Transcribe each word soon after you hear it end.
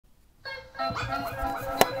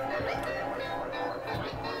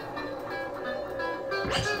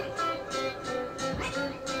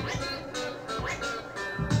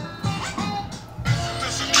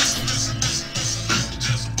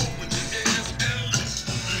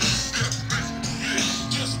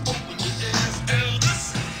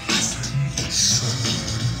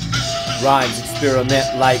Rhymes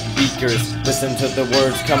experiment like beakers. Listen to the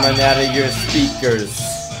words coming out of your speakers.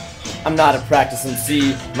 I'm not a practice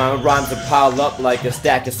MC. My rhymes are piled up like a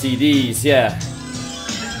stack of CDs, yeah.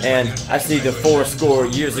 And I see the 4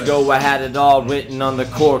 years ago I had it all written on the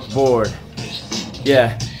cork board.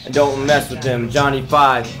 Yeah, and don't mess with him. Jonny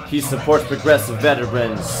 5, he supports progressive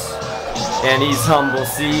veterans. And he's humble,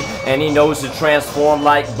 see? And he knows to transform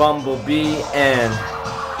like Bumblebee. And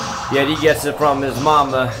yet he gets it from his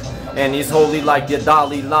mama. And he's holy like the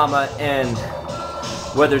Dalai Lama. And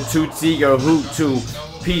whether Tutsi or Hutu,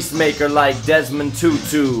 peacemaker like Desmond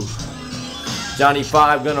Tutu. Jonny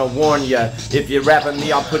 5 gonna warn ya, if you're rapping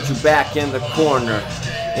me I'll put you back in the corner,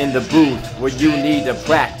 in the booth where you need to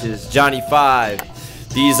practice. Jonny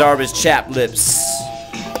 5, these are his chap lips.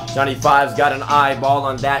 Jonny 5's got an eyeball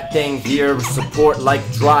on that thing here, support like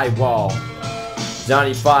drywall.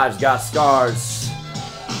 Jonny 5's got scars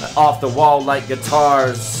off the wall like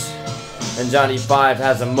guitars. And Jonny 5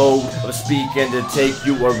 has a mode of speaking to take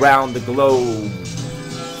you around the globe.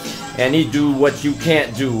 And he do what you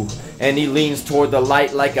can't do. And he leans toward the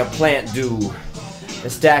light like a plant do.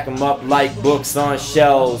 And stack them up like books on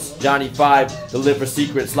shelves. Jonny 5 delivers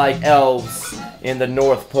secrets like elves in the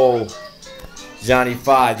North Pole. Jonny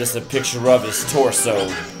 5, just a picture of his torso.